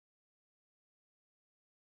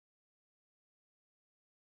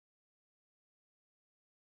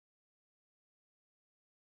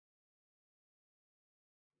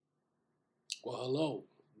Well, hello,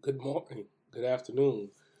 good morning, good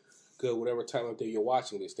afternoon, good whatever time of day you're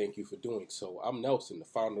watching this. Thank you for doing so. I'm Nelson, the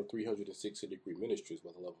founder of 360 Degree Ministries,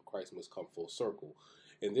 where the love of Christ must come full circle.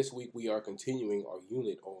 And this week we are continuing our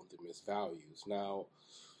unit on the misvalues. Now,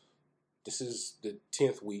 this is the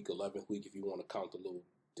 10th week, 11th week, if you want to count the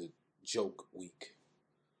joke week.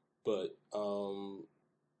 But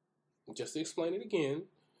just to explain it again,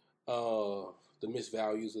 the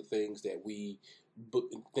misvalues are things that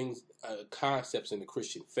concepts in the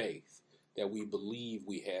Christian faith that we believe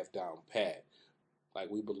we have down pat.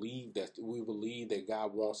 Like we believe that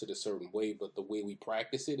God wants it a certain way, but the way we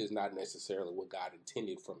practice it is not necessarily what God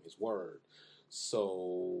intended from His Word.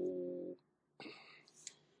 So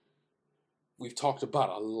we've talked about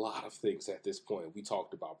a lot of things at this point. We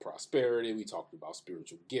talked about prosperity. We talked about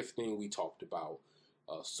spiritual gifting. We talked about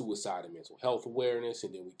suicide and mental health awareness,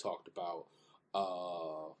 and then we talked about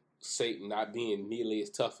Satan not being nearly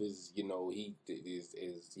as tough as he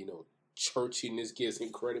is, churchiness gives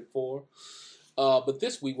him credit for. But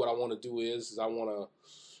this week, what I want to do is I want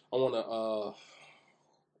to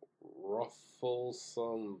ruffle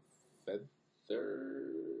some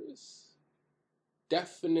feathers.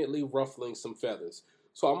 Definitely ruffling some feathers.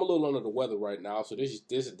 So I'm a little under the weather right now. So this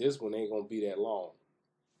one ain't gonna be that long.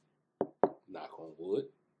 Knock on wood.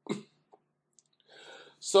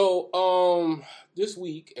 So this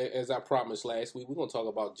week, as I promised last week, we're gonna talk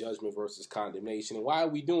about judgment versus condemnation. And why are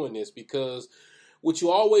we doing this? Because what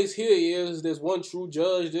you always hear is there's one true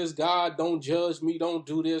judge, there's God, don't judge me, don't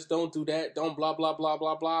do this, don't do that, don't blah blah blah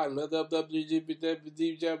blah blah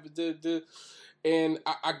and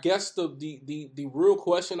I guess the real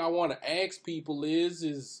question I want to ask people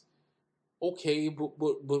is okay,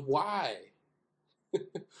 but why?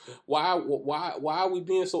 Why are we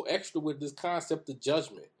being so extra with this concept of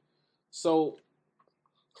judgment? So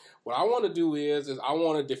what I want to do is I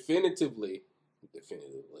want to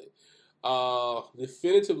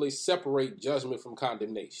definitively separate judgment from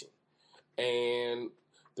condemnation. And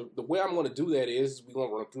the way I'm going to do that is we're going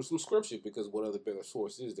to run through some scripture, because what other better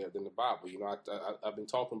source is there than the Bible? I've been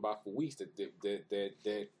talking about for weeks that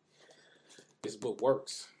this book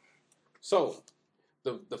works. So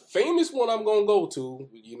the famous one I'm going to go to,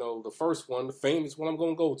 the first one, the famous one I'm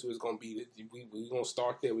going to go to is going to be we're going to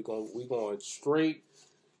start there. We're going straight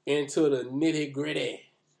into the nitty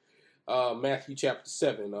gritty. Matthew chapter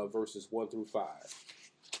 7, verses 1 through 5.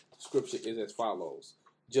 Scripture is as follows.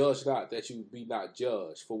 Judge not that you be not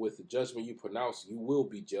judged, for with the judgment you pronounce you will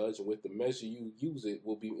be judged, and with the measure you use it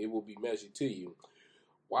will be measured to you.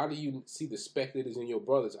 Why do you see the speck that is in your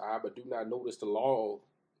brother's eye, but do not notice the log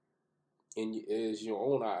is your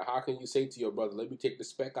own eye? How can you say to your brother, let me take the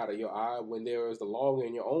speck out of your eye, when there is the log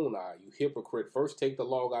in your own eye? You hypocrite, first take the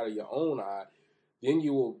log out of your own eye, then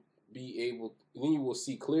you will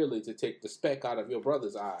see clearly to take the speck out of your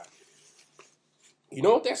brother's eye. You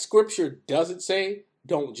know what that scripture doesn't say?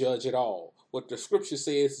 Don't judge at all. What the scripture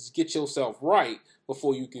says is get yourself right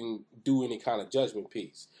before you can do any kind of judgment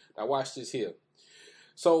piece. Now watch this here.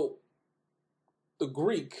 So the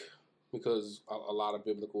Greek, because a lot of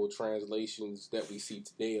biblical translations that we see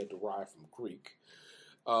today are derived from Greek,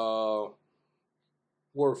 word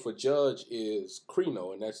for judge is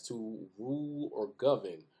krino, and that's to rule or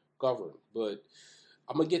govern. But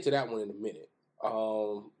I'm going to get to that one in a minute.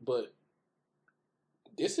 But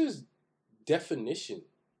this is definition.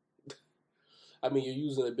 I mean, you're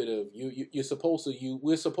using a bit of you're supposed to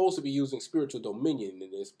we're supposed to be using spiritual dominion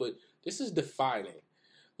in this, but this is defining.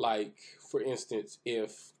 Like, for instance,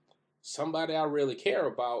 if somebody I really care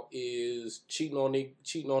about is cheating on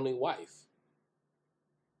their wife,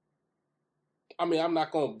 I mean, I'm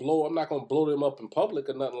not gonna blow them up in public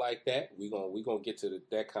or nothing like that. We gonna get to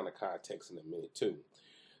that kind of context in a minute too.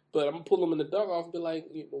 But I'm gonna pull them in the dog off and be like,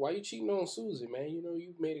 why you cheating on Susie, man?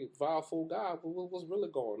 You made a vow for God, but what's really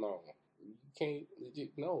going on? You can't.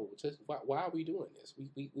 No, just why are we doing this?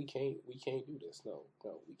 We can't do this. No,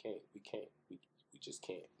 we just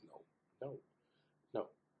can't. No, no, no.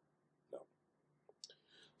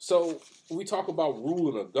 So when we talk about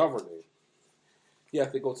ruling or governing, you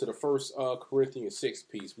have to go to the first Corinthians 6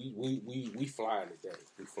 piece. We flying today.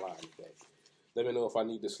 We flying today. Let me know if I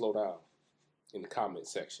need to slow down in the comment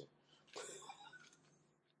section.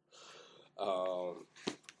 Um,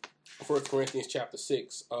 1 Corinthians chapter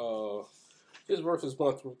 6, just verses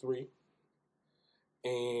 1 through 3.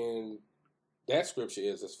 And that scripture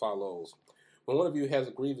is as follows. When one of you has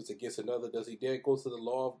a grievance against another, does he dare go to the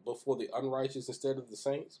law before the unrighteous instead of the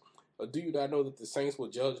saints? Or do you not know that the saints will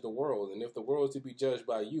judge the world? And if the world is to be judged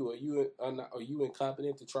by you, are you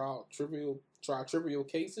incompetent to try trivial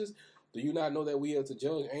cases? Do you not know that we are to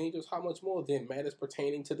judge angels? How much more then matters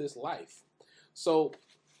pertaining to this life? So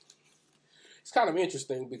it's kind of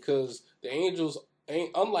interesting because the angels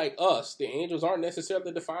ain't unlike us. The angels aren't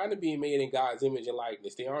necessarily defined to be made in God's image and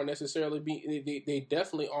likeness. They aren't necessarily they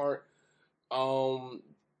definitely aren't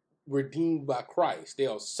redeemed by Christ. They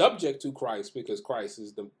are subject to Christ because Christ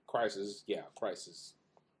is yeah, Christ is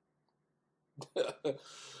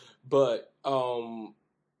but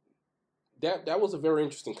that was a very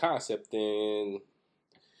interesting concept in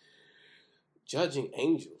judging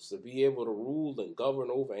angels, to be able to rule and govern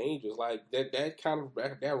over angels like that kind of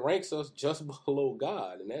that ranks us just below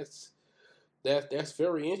God, and that's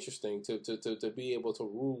very interesting to be able to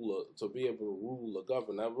rule or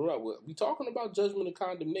govern. Now, we talking about judgment and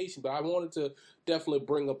condemnation, but I wanted to definitely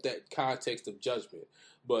bring up that context of judgment.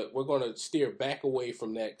 But we're going to steer back away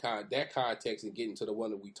from that context and get into the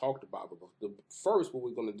one that we talked about. But first, what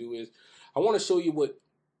we're going to do is I want to show you what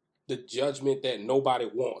the judgment that nobody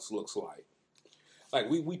wants looks like. Like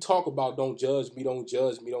we talk about don't judge me, don't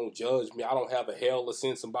judge me, don't judge me. I don't have a hell to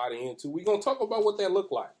send somebody into. We're going to talk about what that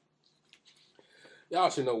look like. Y'all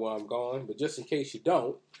should know where I'm going, but just in case you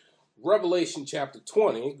don't, Revelation chapter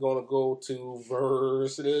 20, going to go to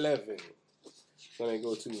verse 11. Going to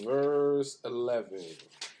go to verse 11.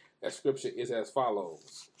 That scripture is as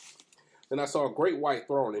follows. Then I saw a great white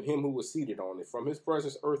throne and him who was seated on it. From his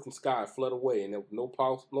presence, earth and sky fled away, and no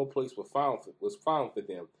place was found for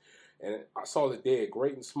them. And I saw the dead,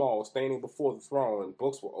 great and small, standing before the throne, and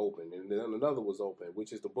books were opened, and then another was opened,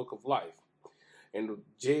 which is the book of life. And the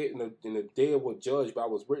dead were judged by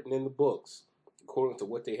what was written in the books, according to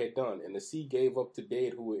what they had done. And the sea gave up the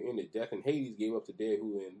dead who were in it. Death and Hades gave up the dead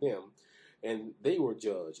who were in them. And they were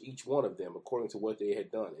judged, each one of them, according to what they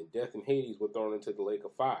had done. And death and Hades were thrown into the lake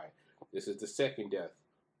of fire. This is the second death,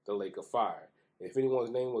 the lake of fire. And if anyone's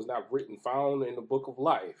name was not found in the book of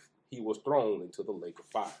life, he was thrown into the lake of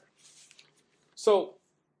fire. So,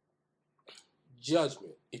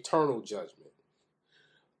 judgment, eternal judgment.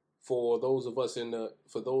 For those of us in the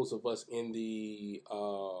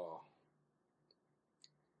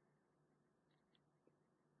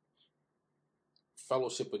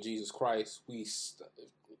Fellowship of Jesus Christ, we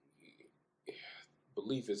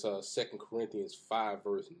believe it's 2 Corinthians 5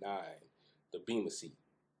 verse 9, the Bema seat.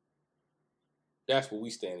 That's where we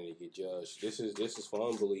standing to get judged. This is for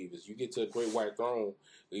unbelievers. You get to a great white throne.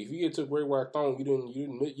 If you get to a great white throne, you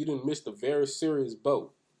didn't miss the very serious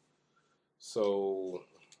boat. So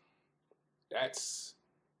that's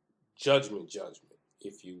judgment,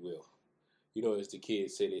 if you will. You know, as the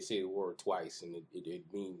kids say, they say the word twice, and it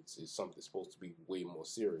means it's something supposed to be way more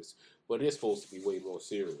serious. But it's supposed to be way more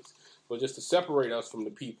serious. But just to separate us from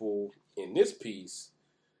the people in this piece,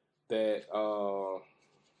 that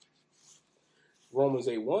Romans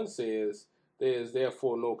 8:1 says, there is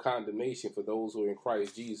therefore no condemnation for those who are in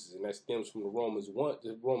Christ Jesus. And that stems from the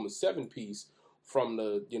Romans 7 piece, from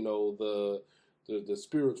the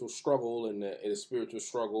spiritual struggle and the spiritual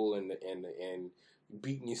struggle and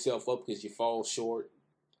beating yourself up because you fall short.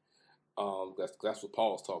 That's what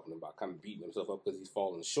Paul's talking about, kind of beating himself up because he's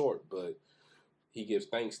falling short. But he gives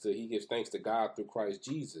thanks to God through Christ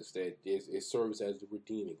Jesus that it serves as the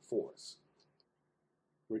redeeming force.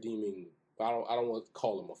 Redeeming. I don't want to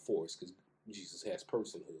call him a force because Jesus has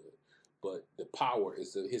personhood, but his power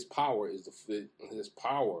is the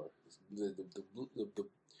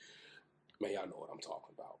man. Y'all know what I'm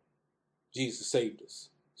talking about. Jesus saved us,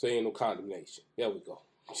 so ain't no condemnation. There we go.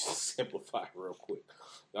 Just simplify real quick.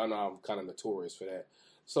 Y'all know I'm kind of notorious for that.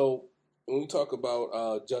 So when we talk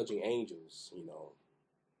about judging angels,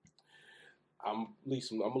 I'm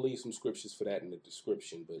gonna leave some scriptures for that in the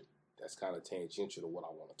description, but that's kind of tangential to what I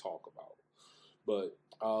want to talk about. But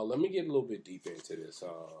let me get a little bit deeper into this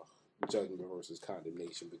judgment versus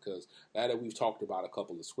condemnation, because now that we've talked about a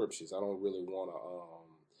couple of scriptures, I don't really want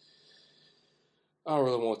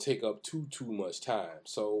to take up too much time.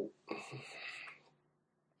 So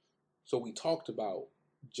we talked about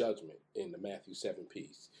judgment in the Matthew 7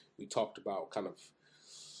 piece. We talked about kind of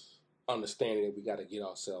understanding that we got to get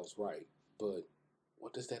ourselves right. But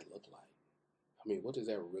what does that look like? I mean, what does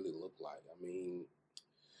that really look like? I mean,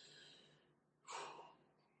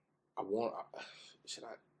 I'm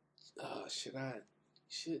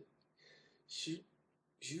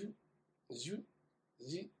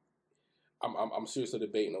seriously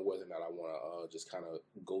debating on whether or not I want to just kind of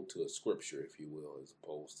go to a scripture, if you will, as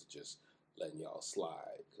opposed to just letting y'all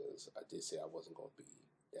slide, because I did say I wasn't going to be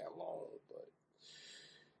that long, but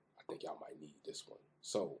I think y'all might need this one.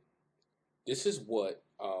 So this is what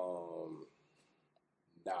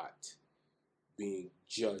not being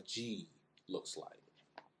judgy looks like.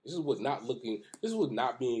 This is what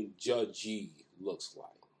not being judgy looks like.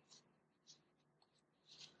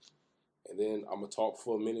 and then I'm gonna talk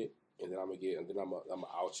for a minute, and then I'm gonna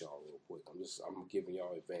out y'all real quick. I'm giving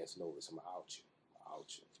y'all advance notice. I'm gonna out you. I'm gonna out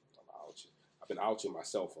you. I'm gonna out you. I've been outing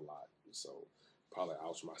myself a lot, so probably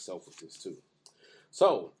out myself with this too.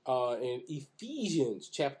 So in Ephesians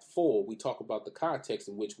chapter 4, we talk about the context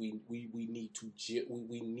in which we need to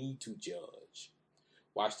judge.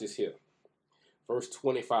 Watch this here, verse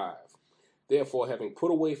 25. Therefore, having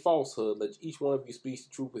put away falsehood, let each one of you speak the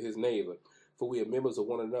truth with his neighbor, for we are members of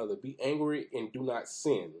one another. Be angry and do not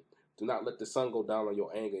sin. Do not let the sun go down on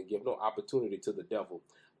your anger, and give no opportunity to the devil.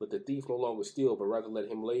 Let the thief no longer steal, but rather let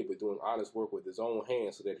him labor, doing honest work with his own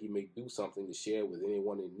hands, so that he may do something to share with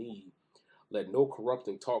anyone in need. Let no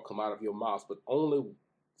corrupting talk come out of your mouths, but only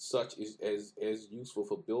such as useful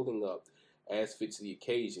for building up, as fits the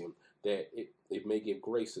occasion, that it may give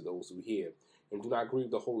grace to those who hear. And do not grieve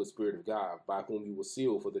the Holy Spirit of God, by whom you were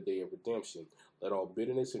sealed for the day of redemption. Let all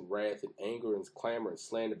bitterness and wrath and anger and clamor and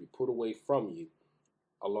slander be put away from you,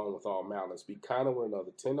 along with all malice. Be kind to one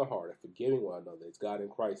another, tender-hearted, forgiving one another, as God in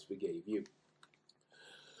Christ forgave you.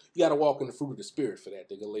 You got to walk in the fruit of the Spirit for that.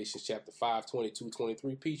 The Galatians chapter 5, 22,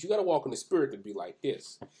 23. Peace. You got to walk in the Spirit to be like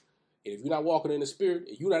this. And if you're not walking in the Spirit,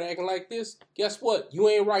 and you're not acting like this, guess what? You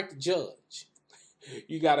ain't right to judge.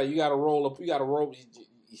 You gotta roll up. You gotta roll.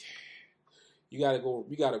 You gotta go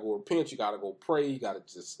repent. You gotta go pray. You gotta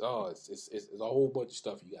just it's a whole bunch of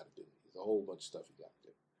stuff you gotta do. It's a whole bunch of stuff you gotta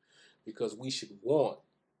do, because we should want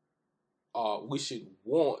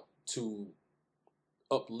to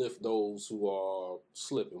uplift those who are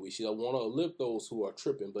slipping. We should want to uplift those who are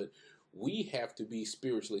tripping, but we have to be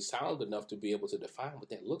spiritually sound enough to be able to define what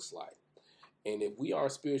that looks like. And if we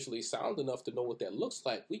aren't spiritually sound enough to know what that looks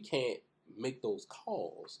like, we can't make those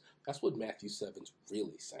calls. That's what Matthew 7's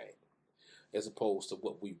really saying. As opposed to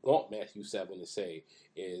what we want Matthew 7 to say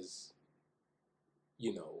is,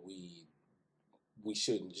 we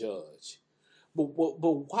shouldn't judge. But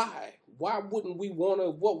why? Why wouldn't we want to?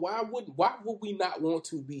 Why would we not want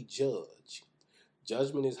to be judged?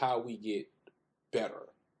 Judgment is how we get better.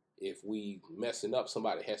 If we messing up,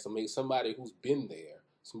 somebody has to make somebody who's been there,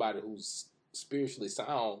 somebody who's spiritually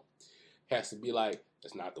sound, has to be like,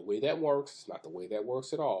 that's not the way that works. It's not the way that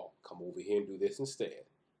works at all. Come over here and do this instead.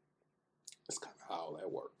 That's kind of how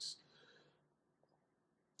that works.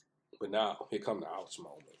 But now, here come the ouch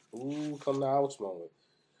moment. Ooh, come the ouch moment.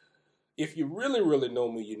 If you really, really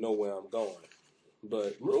know me, you know where I'm going.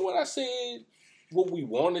 But remember what I said, what we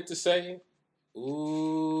wanted to say?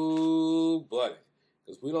 Ooh, buddy.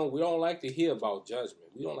 Because we don't like to hear about judgment.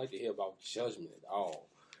 We don't like to hear about judgment at all.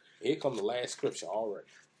 Here come the last scripture already.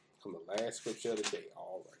 Come the last scripture of the day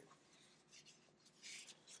already.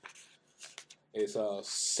 It's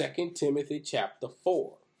 2 Timothy chapter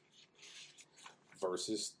 4,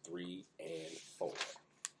 verses 3 and 4.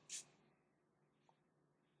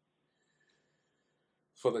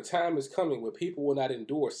 For the time is coming where people will not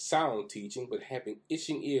endure sound teaching, but having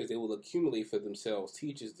itching ears, they will accumulate for themselves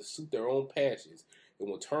teachers to suit their own passions, and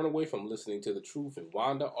will turn away from listening to the truth and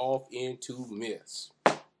wander off into myths.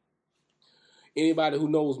 Anybody who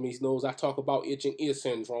knows me knows I talk about itching ear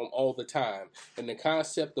syndrome all the time. And the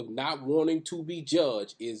concept of not wanting to be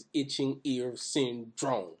judged is itching ear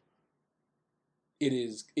syndrome. It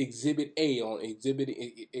is exhibit A on exhibit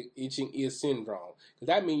itching ear syndrome. Because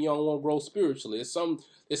that means you don't want to grow spiritually. It's some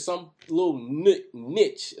little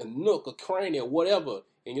niche, a nook, a cranny, or whatever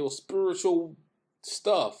in your spiritual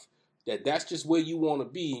stuff that's just where you want to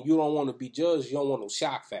be, and you don't want to be judged. You don't want no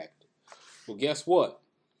shock factor. Well, guess what?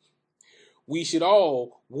 We should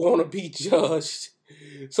all want to be judged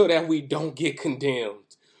so that we don't get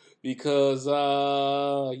condemned. Because,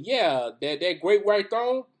 that great white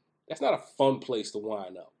throne, that's not a fun place to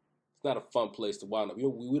wind up. It's not a fun place to wind up.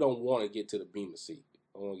 We don't want to get to the Bema seat.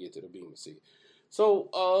 I want to get to the Bema seat. So,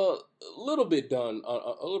 a little bit done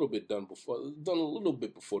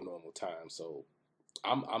before normal time. So,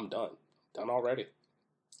 I'm done already.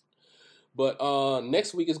 But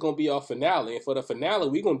next week is going to be our finale. And for the finale,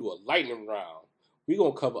 we're going to do a lightning round. We're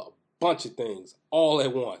going to cover a bunch of things all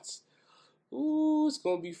at once. Ooh, it's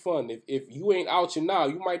going to be fun. If you ain't ouching now,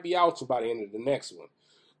 you might be ouching by the end of the next one.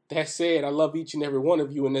 That said, I love each and every one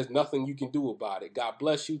of you, and there's nothing you can do about it. God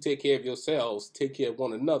bless you. Take care of yourselves. Take care of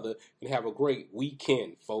one another. And have a great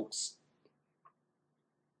weekend, folks.